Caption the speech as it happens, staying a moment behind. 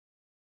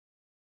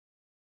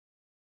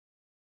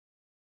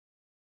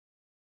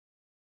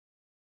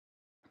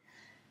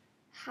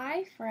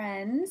Hi,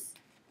 friends.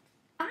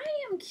 I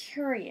am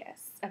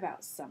curious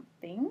about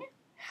something.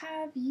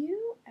 Have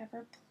you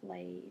ever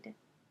played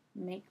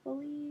make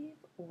believe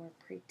or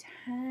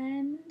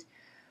pretend,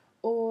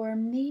 or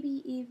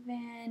maybe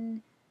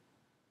even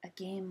a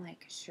game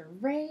like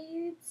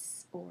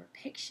charades or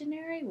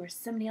Pictionary where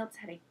somebody else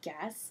had to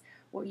guess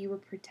what you were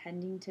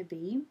pretending to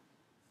be?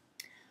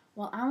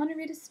 Well, I want to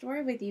read a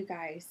story with you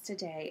guys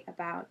today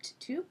about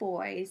two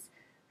boys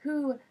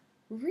who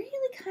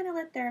really kind of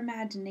let their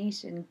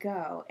imagination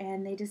go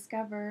and they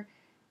discover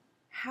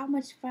how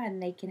much fun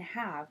they can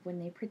have when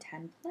they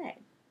pretend play.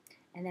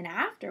 And then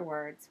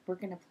afterwards, we're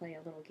going to play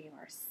a little game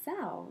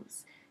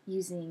ourselves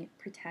using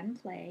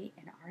pretend play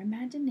and our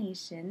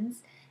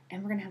imaginations,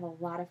 and we're going to have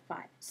a lot of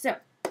fun. So,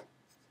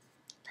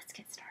 let's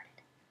get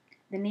started.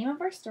 The name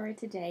of our story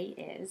today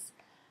is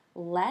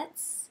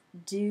Let's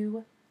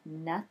Do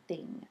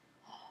Nothing.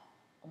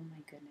 Oh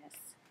my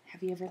goodness.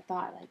 Have you ever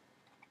thought,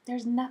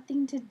 there's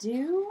nothing to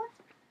do?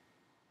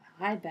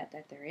 Well, I bet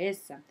that there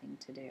is something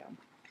to do.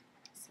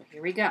 So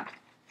here we go.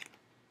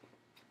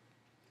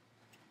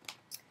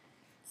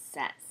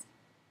 Says,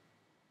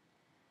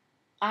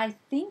 I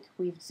think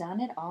we've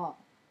done it all.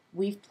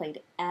 We've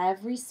played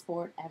every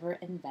sport ever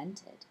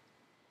invented,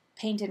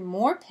 painted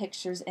more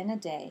pictures in a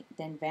day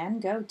than Van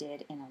Gogh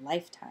did in a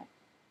lifetime,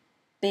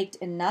 baked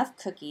enough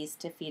cookies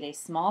to feed a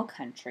small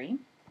country,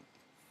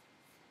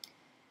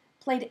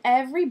 played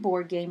every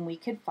board game we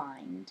could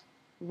find,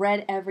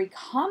 read every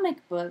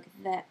comic book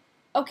that...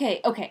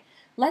 Okay,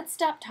 let's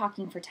stop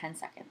talking for 10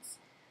 seconds.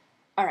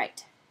 All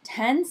right,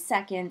 10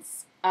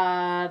 seconds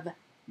of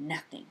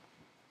nothing.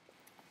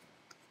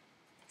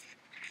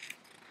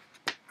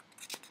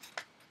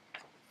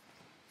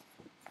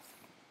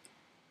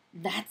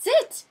 That's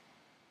it.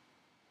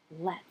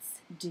 Let's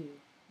do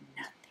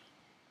nothing.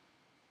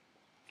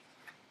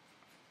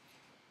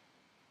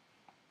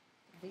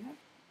 There they are.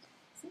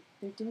 See,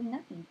 they're doing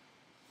nothing.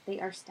 They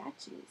are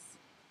statues.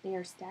 They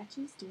are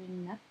statues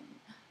doing nothing.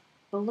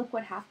 But look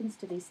what happens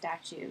to these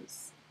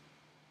statues.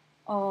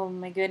 Oh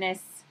my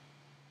goodness.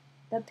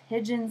 The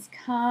pigeons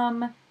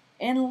come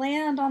and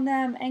land on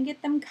them and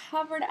get them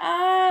covered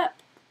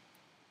up.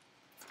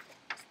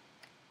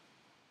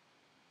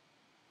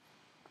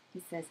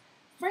 He says,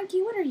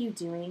 Frankie, what are you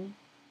doing?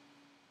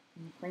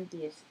 And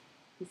Frankie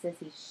he says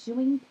he's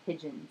shooing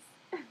pigeons.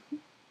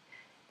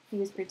 He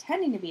was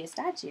pretending to be a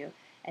statue,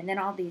 and then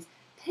all these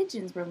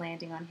pigeons were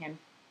landing on him.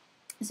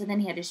 So then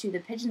he had to shoo the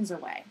pigeons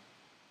away.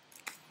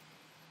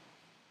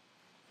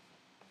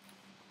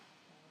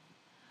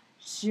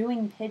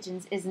 Shooing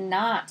pigeons is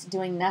not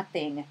doing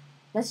nothing.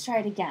 Let's try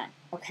it again,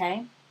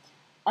 okay?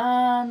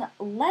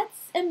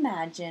 Let's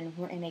imagine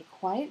we're in a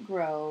quiet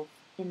grove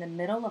in the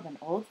middle of an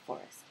old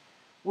forest.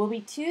 We'll be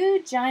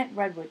two giant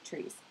redwood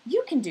trees.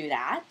 You can do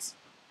that.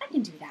 I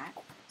can do that.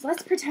 So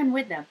let's pretend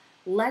with them.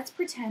 Let's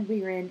pretend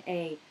we are in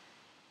a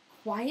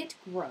quiet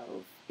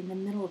grove in the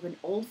middle of an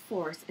old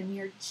forest and we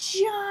are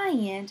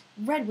giant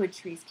redwood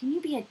trees. Can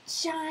you be a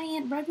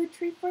giant redwood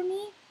tree for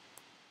me?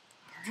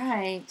 All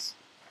right.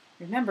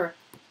 Remember,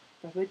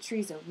 redwood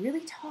trees are really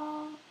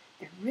tall,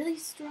 they're really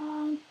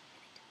strong, and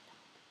they don't knock.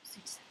 So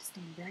you just have to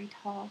stand very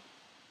tall.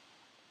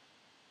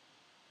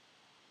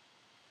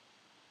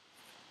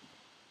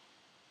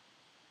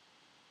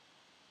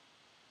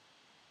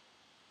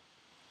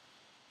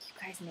 You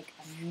guys make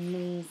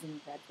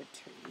amazing redwood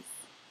trees.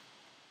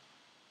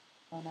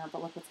 Oh no,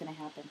 but look what's going to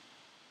happen.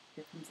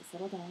 Here comes this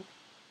little dog.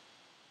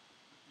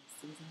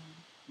 He sees him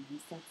and he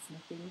starts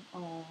sniffing.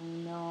 Oh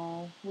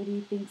no, what do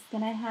you think's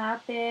going to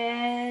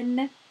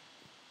happen?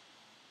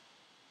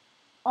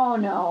 Oh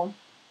no.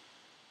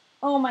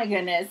 Oh my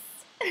goodness.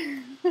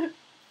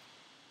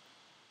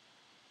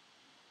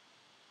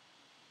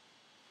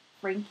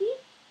 Frankie,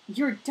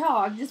 your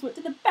dog just went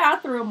to the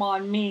bathroom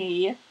on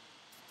me.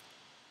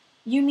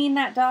 You mean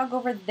that dog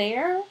over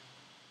there?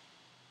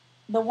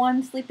 The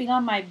one sleeping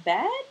on my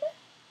bed?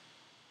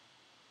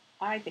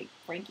 I think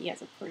Frankie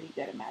has a pretty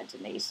good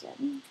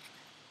imagination.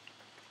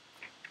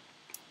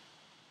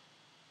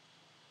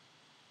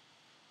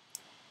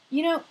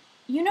 You know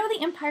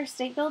the Empire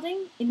State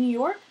Building in New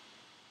York?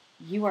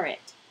 You are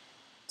it.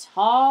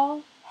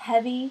 Tall,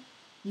 heavy,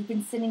 you've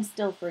been sitting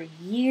still for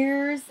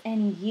years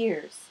and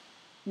years.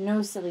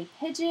 No silly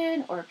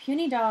pigeon or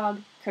puny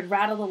dog could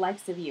rattle the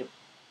likes of you.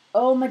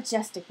 Oh,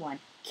 majestic one,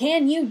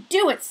 can you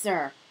do it,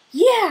 sir?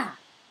 Yeah!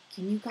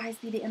 Can you guys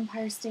be the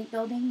Empire State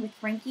Building with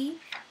Frankie?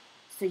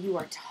 So you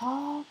are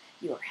tall,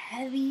 you are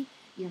heavy,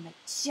 you're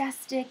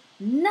majestic,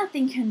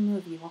 nothing can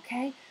move you,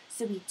 okay?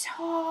 So be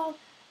tall,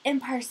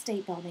 Empire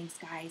State Buildings,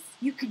 guys.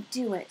 You can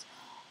do it.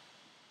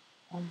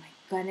 Oh my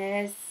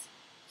goodness.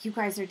 You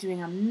guys are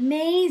doing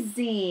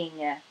amazing.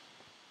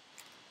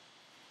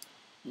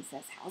 He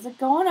says, how's it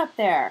going up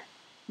there,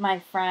 my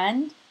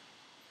friend?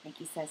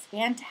 Frankie says,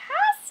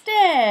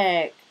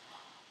 fantastic.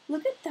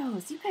 Look at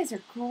those. You guys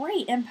are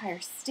great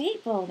Empire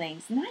State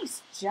Buildings.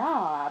 Nice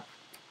job.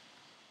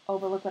 Oh,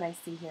 but look what I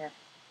see here.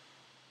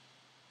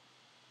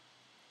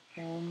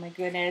 Oh my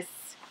goodness.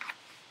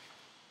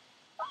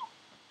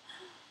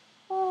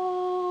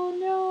 Oh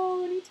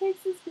no, and he takes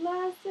drops his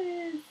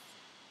glasses.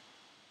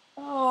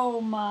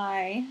 Oh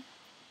my.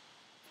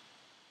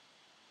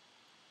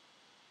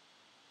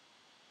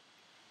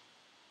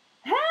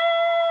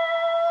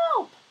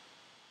 Help!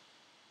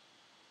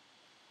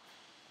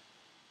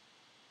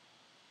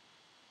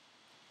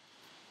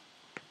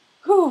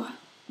 Whew.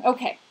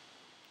 Okay.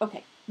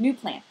 Okay. New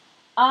plan.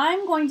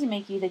 I'm going to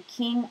make you the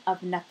king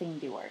of nothing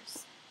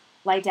doers.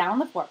 Lie down on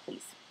the floor,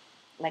 please.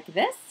 Like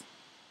this?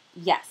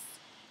 Yes.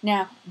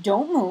 Now,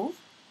 don't move,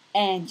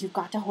 and you've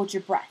got to hold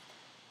your breath.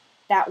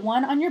 That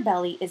one on your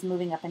belly is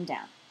moving up and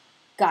down.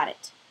 Got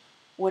it.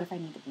 What if I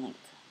need to blink?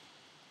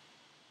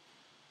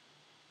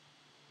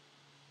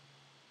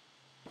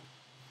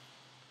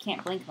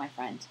 Can't blink, my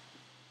friend.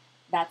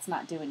 That's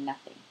not doing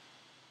nothing.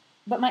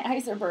 But my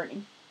eyes are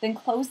burning. Then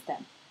close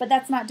them. But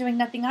that's not doing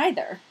nothing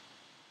either.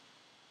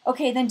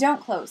 Okay, then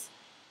don't close.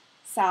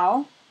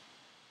 Sal?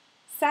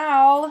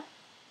 Sal?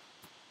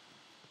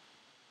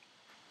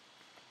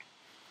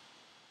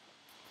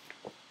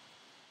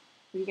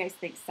 What do you guys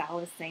think Sal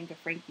is saying to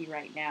Frankie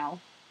right now?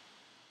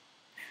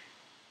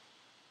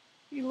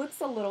 He looks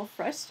a little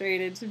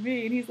frustrated to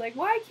me, and he's like,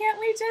 why can't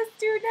we just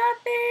do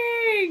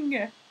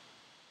nothing?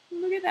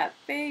 Look at that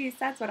face.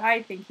 That's what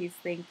I think he's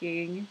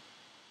thinking.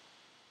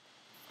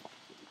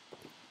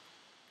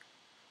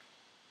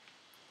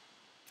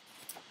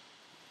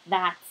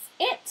 That's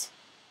it.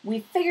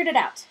 We figured it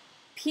out.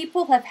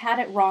 People have had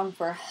it wrong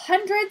for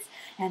hundreds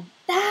and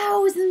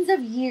thousands of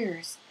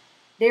years.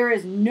 There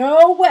is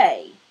no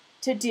way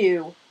to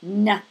do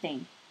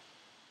nothing.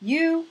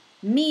 You,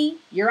 me,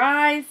 your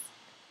eyes,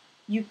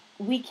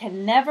 we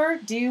can never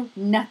do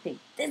nothing.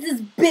 This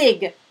is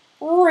big,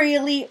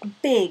 really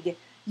big.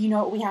 You know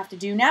what we have to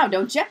do now,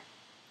 don't you?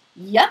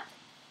 Yep.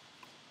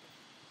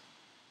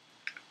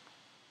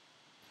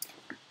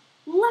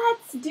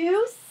 Let's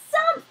do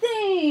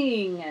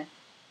something. And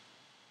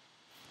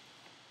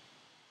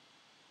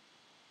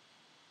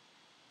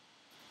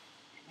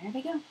there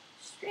they go.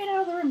 Straight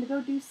out of the room to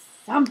go do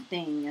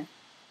something.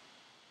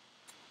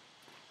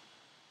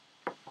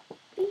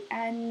 The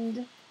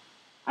end.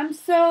 I'm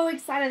so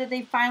excited that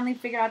they finally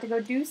figured out to go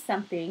do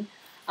something.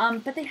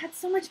 But they had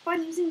so much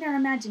fun using their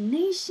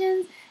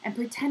imaginations and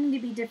pretending to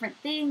be different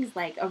things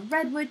like a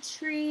redwood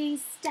tree,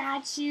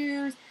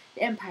 statues,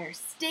 the Empire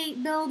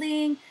State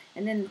Building,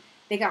 and then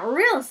they got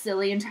real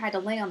silly and tried to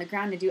lay on the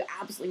ground and do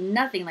absolutely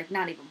nothing, like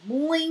not even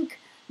blink,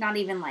 not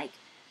even like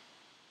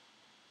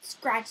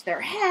scratch their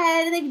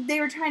head.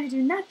 They were trying to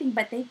do nothing,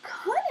 but they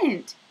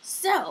couldn't.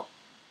 So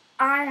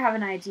I have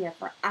an idea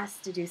for us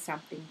to do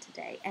something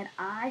today, and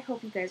I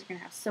hope you guys are going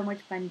to have so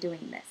much fun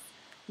doing this.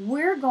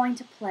 We're going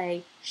to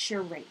play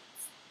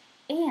charades,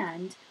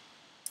 and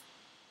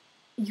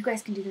you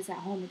guys can do this at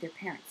home with your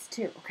parents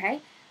too,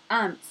 okay?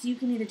 So you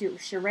can either do it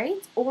with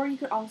charades, or you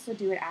could also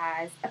do it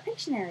as a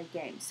Pictionary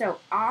game. So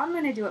I'm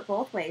going to do it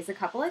both ways a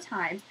couple of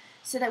times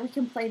so that we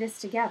can play this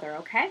together,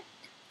 okay?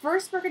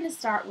 First, we're going to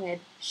start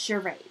with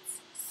charades.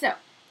 So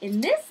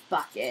in this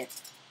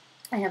bucket,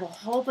 I have a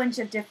whole bunch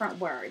of different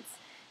words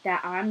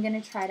that I'm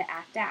going to try to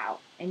act out,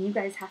 and you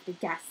guys have to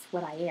guess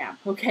what I am,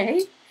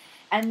 okay?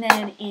 And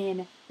then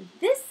in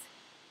this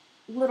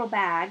little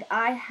bag,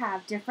 I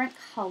have different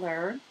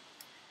color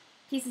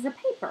pieces of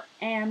paper.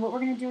 And what we're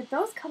going to do with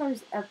those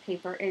colors of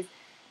paper is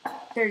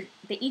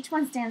each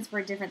one stands for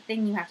a different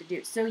thing you have to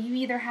do. So you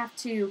either have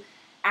to,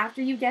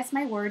 after you guess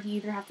my word, you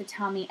either have to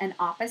tell me an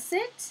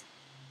opposite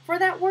for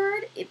that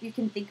word. If you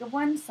can think of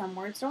one, some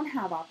words don't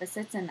have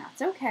opposites, and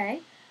that's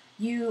okay.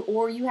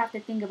 Or you have to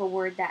think of a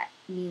word that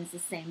means the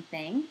same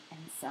thing,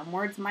 and some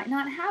words might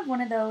not have one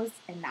of those,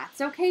 and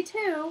that's okay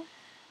too.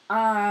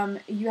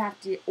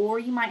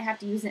 You might have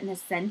to use it in a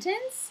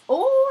sentence,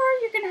 or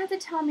you're going to have to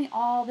tell me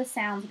all the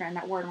sounds around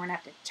that word, and we're going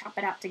to have to chop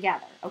it out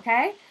together,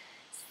 okay?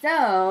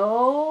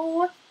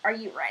 So, are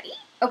you ready?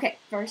 Okay,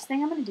 first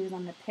thing I'm going to do is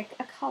I'm going to pick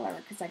a color,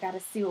 because I got to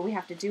see what we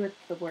have to do with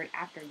the word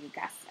after you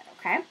guess it,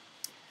 okay?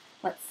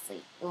 Let's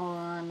see.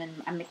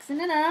 And I'm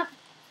mixing it up.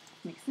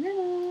 I'm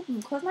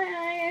going to close my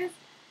eyes.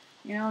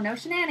 You know, no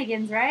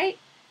shenanigans, right?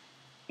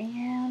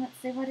 And let's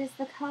see, what is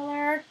the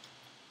color?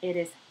 It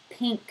is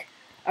pink.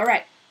 All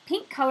right.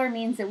 Pink color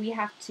means that we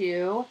have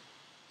to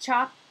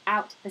chop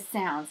out the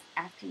sounds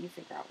after you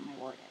figure out what my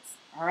word is.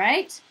 All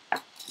right?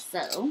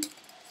 So,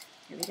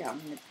 here we go. I'm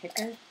going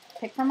to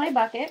pick from my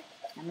bucket.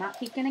 I'm not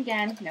peeking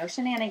again. No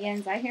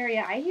shenanigans. I hear you.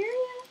 I hear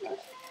you. No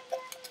shenanigans.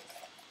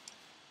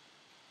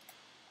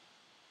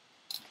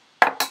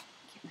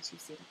 Can't let you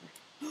see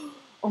the word.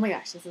 Oh my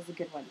gosh, this is a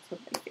good one. It's one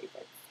of my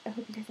favorites. I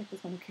hope you guys like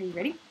this one. Okay, you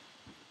ready?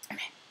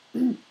 Okay.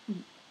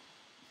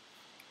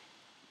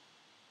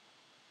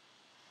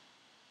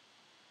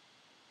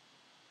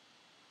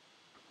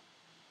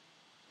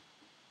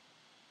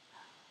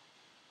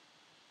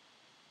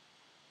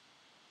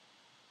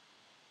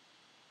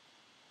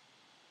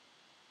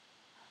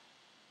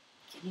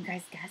 Can you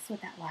guys guess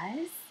what that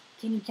was?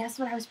 Can you guess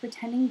what I was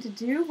pretending to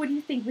do? What do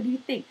you think? What do you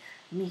think?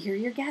 Let me hear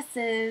your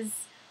guesses.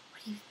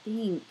 What do you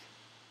think?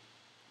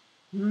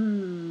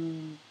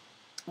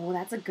 Oh,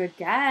 that's a good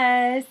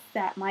guess.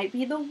 That might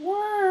be the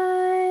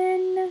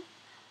one.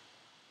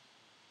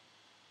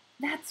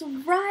 That's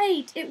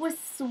right. It was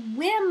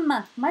swim.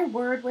 My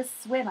word was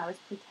swim. I was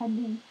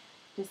pretending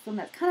to swim.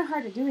 That's kind of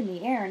hard to do in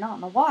the air, not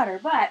in the water,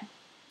 but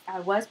I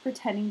was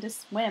pretending to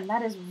swim.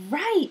 That is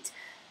right.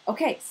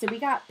 Okay, so we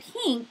got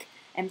pink,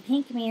 and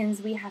pink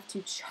means we have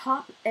to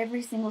chop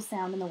every single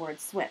sound in the word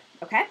swim.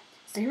 Okay?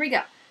 So here we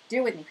go. Do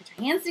it with me. Put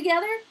your hands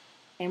together,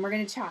 and we're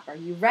going to chop. Are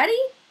you ready?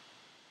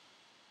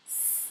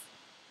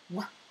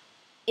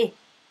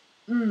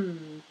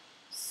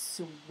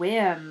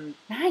 Swim.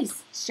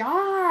 Nice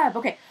job.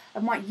 Okay, I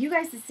want you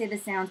guys to say the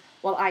sounds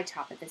while I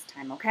chop it this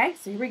time, okay?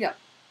 So here we go.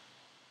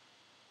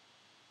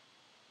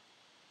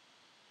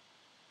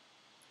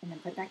 And then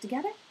put it back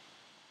together.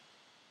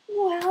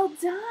 Well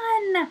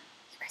done.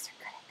 You guys are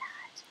good at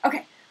that.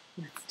 Okay,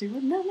 let's do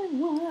another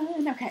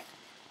one. Okay,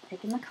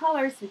 picking the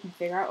colors so we can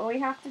figure out what we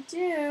have to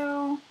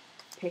do.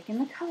 Picking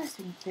the colors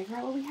so we can figure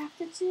out what we have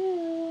to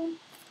do.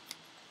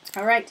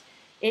 All right,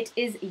 it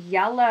is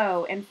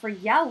yellow. And for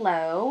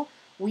yellow,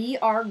 we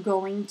are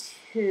going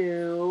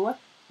to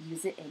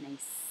use it in a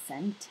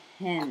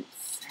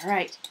sentence. All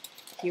right,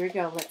 here we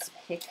go. Let's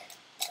pick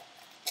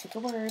a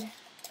word.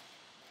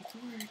 Pick a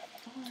word.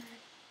 Pick a word.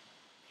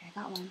 Okay, I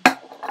got one.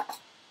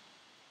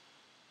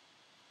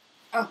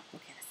 Oh,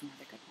 okay, that's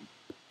another good one.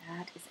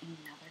 That is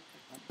another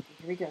good one. Okay,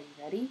 here we go. You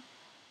ready? What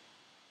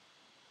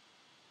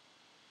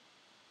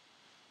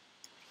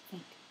do you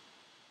think?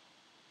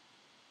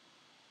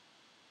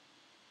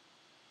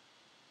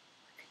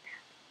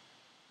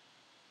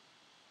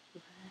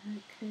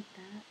 What could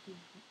that be?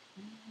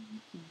 What am I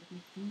making with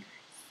my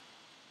fingers?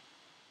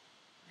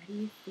 What do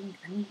you think?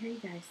 Let me hear you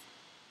guys.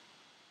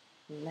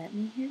 Let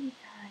me hear you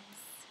guys.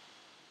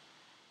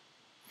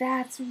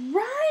 That's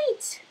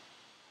right!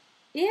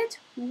 It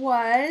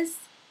was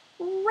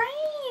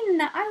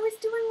rain! I was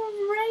doing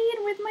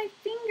rain with my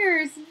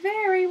fingers.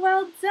 Very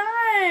well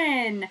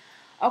done!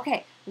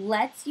 Okay,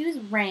 let's use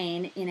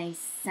rain in a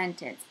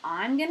sentence.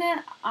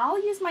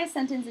 I'll use my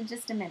sentence in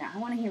just a minute. I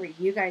want to hear what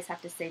you guys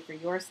have to say for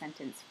your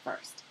sentence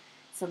first.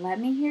 So let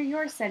me hear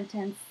your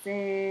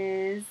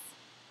sentences.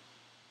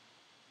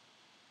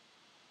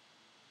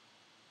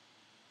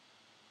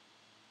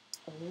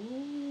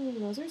 Oh,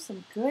 those are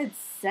some good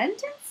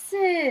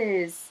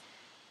sentences.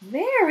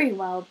 Very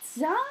well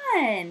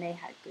done. They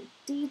had good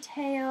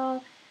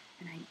detail,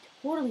 and I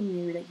totally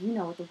knew that you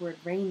know what the word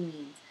rain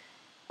means.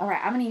 All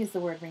right, I'm going to use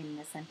the word rain in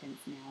a sentence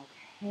now,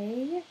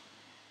 okay?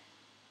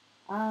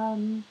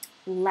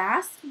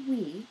 Last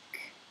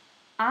week,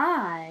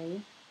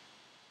 I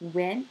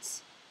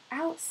went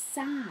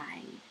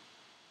outside,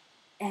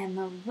 and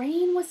the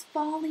rain was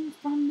falling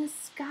from the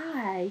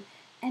sky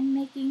and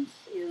making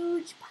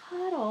huge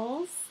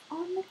puddles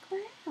on the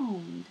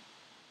ground.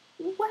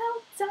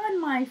 Well done,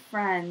 my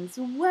friends.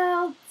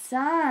 Well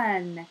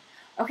done.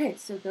 Okay,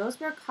 so those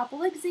were a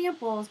couple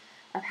examples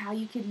of how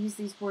you could use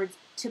these words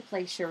to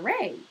play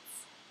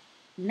charades.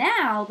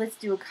 Now, let's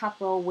do a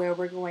couple where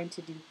we're going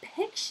to do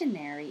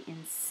Pictionary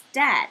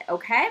instead,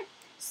 okay?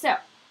 So,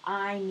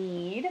 I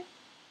need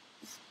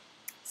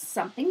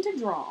something to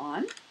draw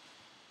on,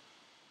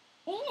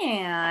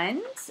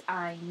 and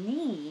I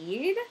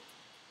need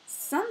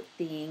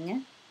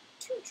something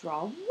to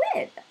draw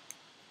with.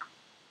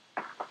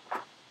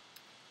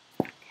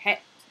 Okay,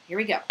 so here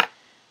we go.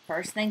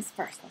 First things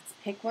first, let's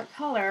pick what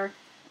color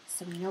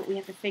so we know what we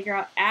have to figure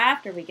out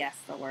after we guess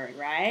the word,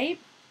 right?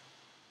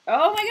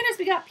 Oh my goodness,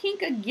 we got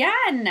pink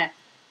again.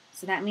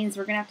 So that means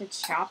we're going to have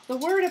to chop the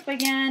word up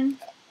again.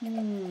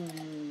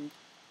 And,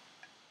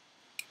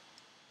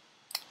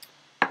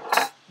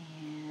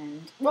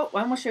 whoa,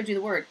 I almost showed you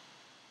the word.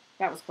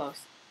 That was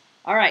close.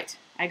 All right,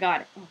 I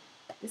got it. Oh,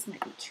 this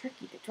might be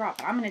tricky to draw,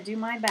 but I'm going to do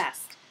my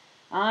best.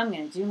 I'm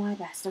going to do my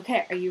best.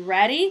 Okay, are you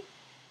ready?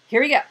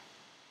 Here we go.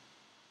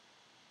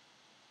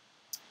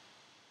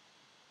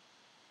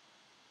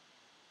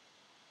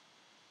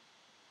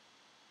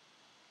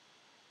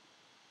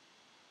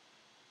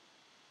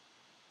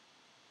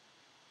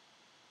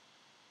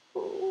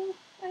 Oh,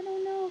 I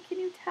don't know. Can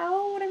you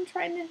tell what I'm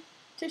trying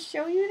to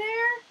show you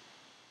there?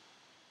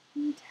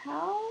 Can you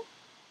tell?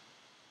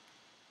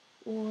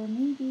 Or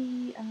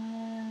maybe, I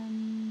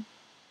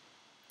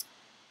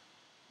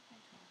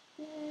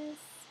draw this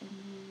and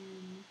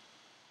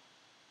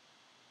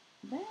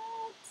then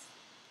that.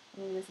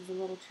 Oh, this is a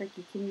little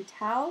tricky. Can you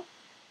tell?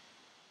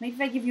 Maybe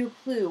if I give you a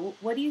clue.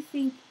 What do you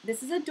think?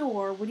 This is a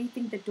door. What do you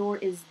think the door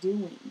is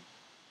doing?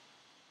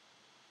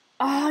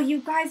 Oh, you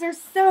guys are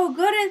so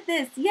good at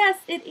this. Yes,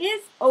 it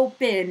is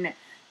open.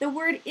 The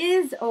word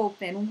is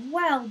open.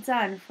 Well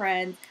done,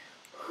 friends.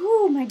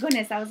 Whew, my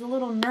goodness, I was a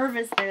little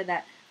nervous there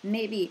that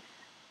maybe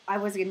I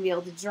wasn't going to be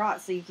able to draw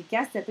it so you could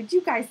guess it, but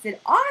you guys did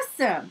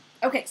awesome.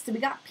 Okay, so we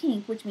got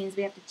pink, which means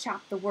we have to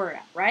chop the word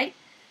up, right?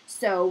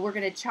 So we're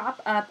going to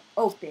chop up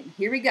open.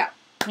 Here we go.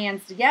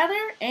 Hands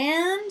together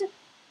and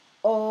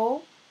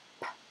O-P-E-N.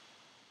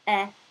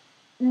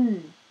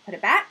 Put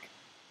it back.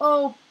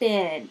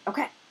 Open.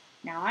 Okay,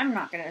 now I'm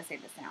not going to say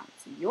the sounds.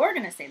 You're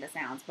going to say the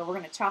sounds, but we're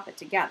going to chop it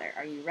together.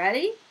 Are you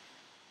ready?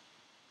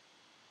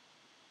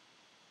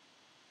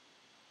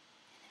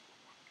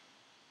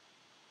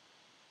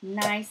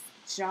 Nice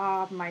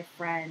job, my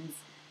friends.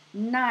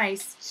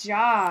 Nice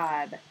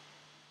job.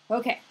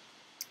 Okay,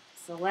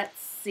 so let's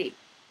see.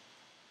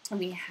 We're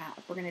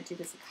going to do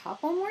this a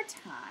couple more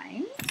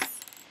times.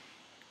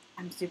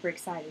 I'm super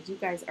excited. You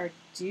guys are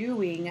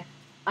doing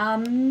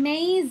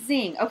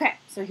amazing. Okay,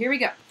 so here we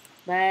go.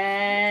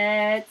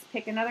 Let's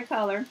pick another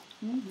color.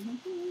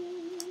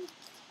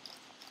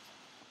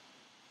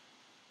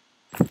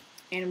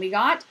 And we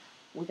got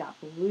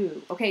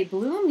blue. Okay,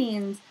 blue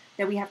means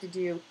that we have to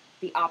do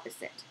the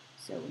opposite.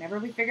 So whenever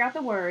we figure out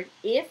the word,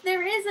 if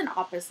there is an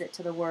opposite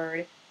to the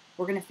word,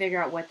 we're going to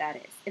figure out what that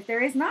is. If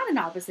there is not an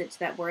opposite to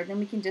that word, then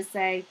we can just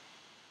say,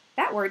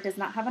 that word does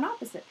not have an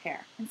opposite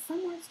pair. And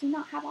some words do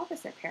not have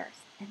opposite pairs.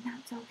 And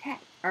that's okay.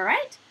 All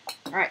right?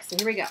 All right, so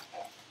here we go.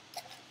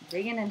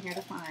 Digging in here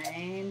to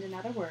find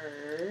another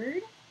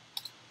word.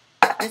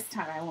 This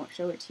time I won't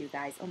show it to you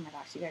guys. Oh my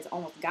gosh, you guys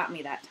almost got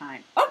me that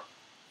time. Oh!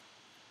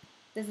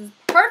 This is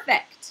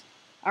perfect.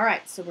 All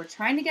right, so we're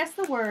trying to guess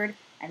the word,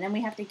 and then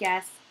we have to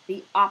guess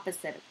the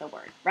opposite of the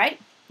word, right?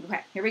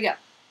 Okay, here we go.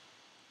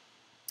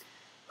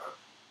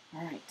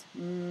 All right.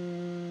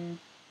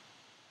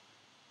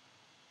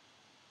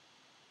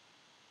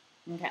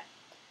 Okay.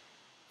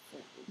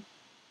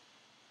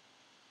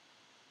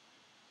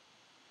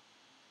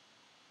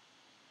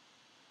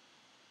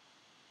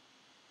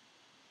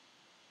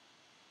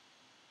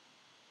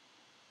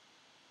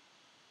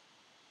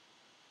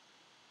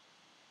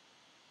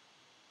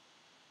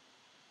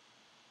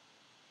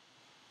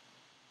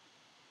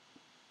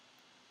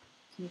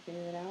 Can you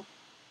figure it out?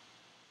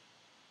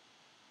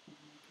 Oh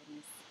my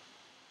goodness.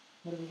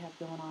 What do we have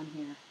going on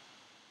here?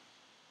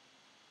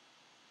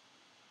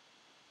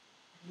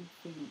 What do you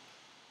think?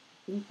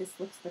 I think this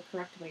looks the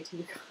correct way to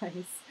you guys.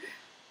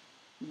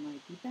 It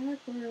might be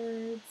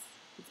backwards.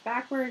 If it's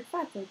backwards,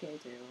 that's okay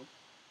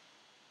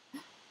too.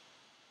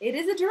 It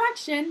is a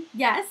direction,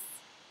 yes.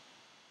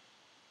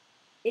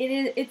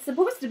 It's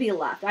supposed to be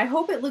left. I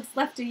hope it looks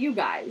left to you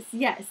guys.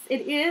 Yes,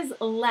 it is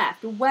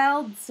left.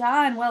 Well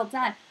done, well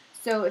done.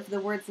 So if the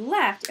word's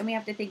left and we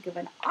have to think of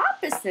an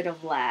opposite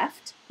of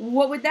left,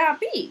 what would that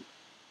be?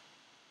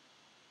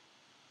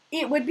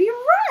 It would be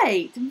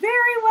right.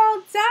 Very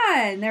well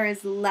done. There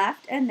is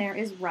left and there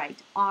is right.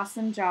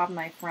 Awesome job,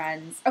 my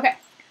friends. Okay,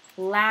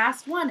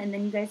 last one, and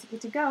then you guys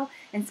get to go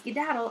and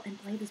skedaddle and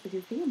play this with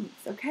your families,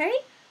 okay?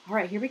 All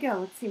right, here we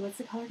go. Let's see. What's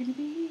the color going to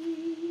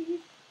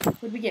be?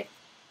 What did we get?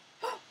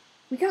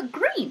 We got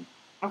green.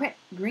 Okay,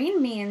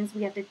 green means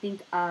we have to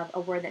think of a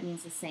word that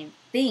means the same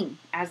thing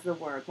as the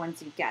word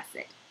once you guess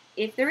it.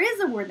 If there is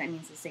a word that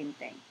means the same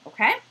thing,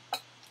 okay?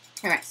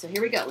 All right, so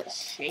here we go. Let's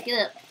shake it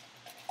up.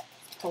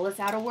 Let's pull us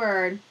out a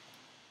word.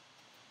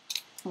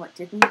 What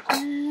did we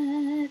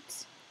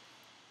get?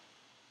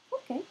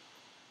 Okay.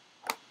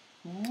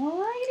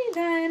 Alrighty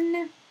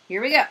then.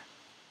 Here we go.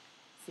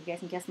 So you guys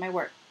can guess my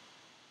word.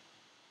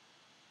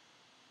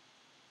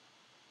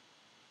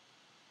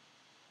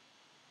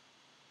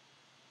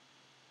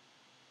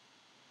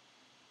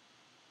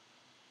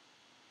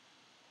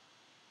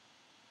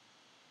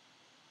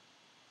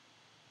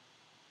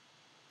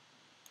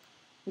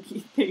 What do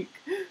you think?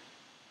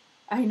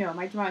 I know,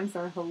 my drawings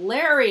are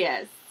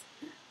hilarious.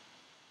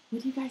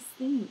 What do you guys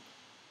think?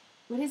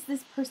 What is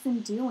this person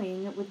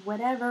doing with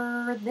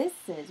whatever this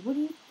is? What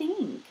do you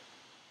think?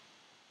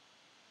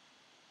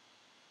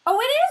 Oh,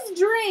 it is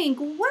drink.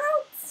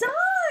 Well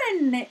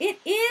done. It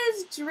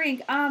is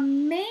drink.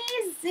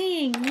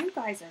 Amazing. You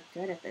guys are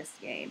good at this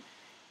game.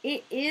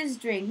 It is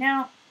drink.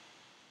 Now,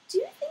 do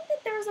you think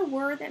that there's a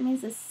word that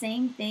means the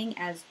same thing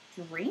as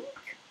drink?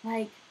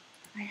 Like,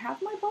 I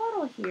have my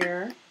bottle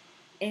here,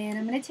 and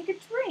I'm going to take a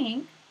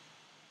drink.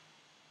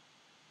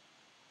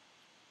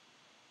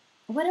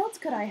 What else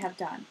could I have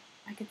done?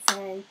 I could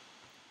say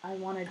I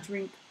want a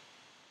drink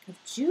of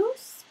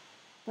juice,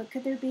 but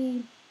could there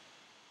be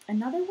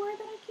another word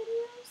that I could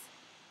use?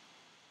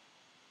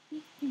 What do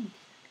you think?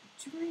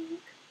 Drink.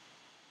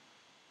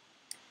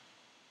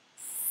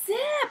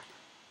 Sip.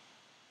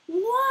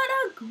 What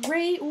a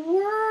great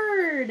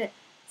word.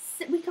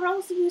 We could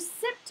also use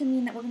sip to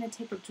mean that we're going to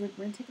take a drink.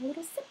 We're going to take a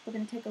little sip. We're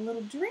going to take a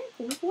little drink.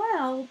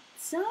 Well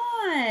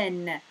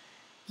done.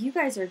 You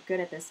guys are good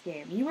at this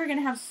game. You are going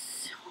to have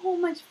so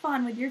much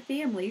fun with your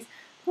families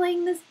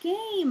playing this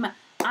game.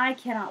 I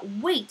cannot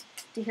wait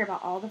to hear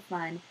about all the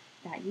fun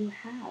that you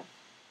have.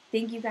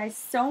 Thank you guys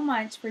so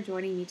much for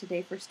joining me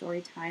today for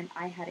story time.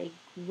 I had a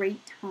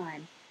great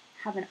time.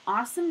 Have an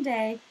awesome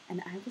day,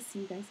 and I will see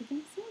you guys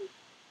again soon.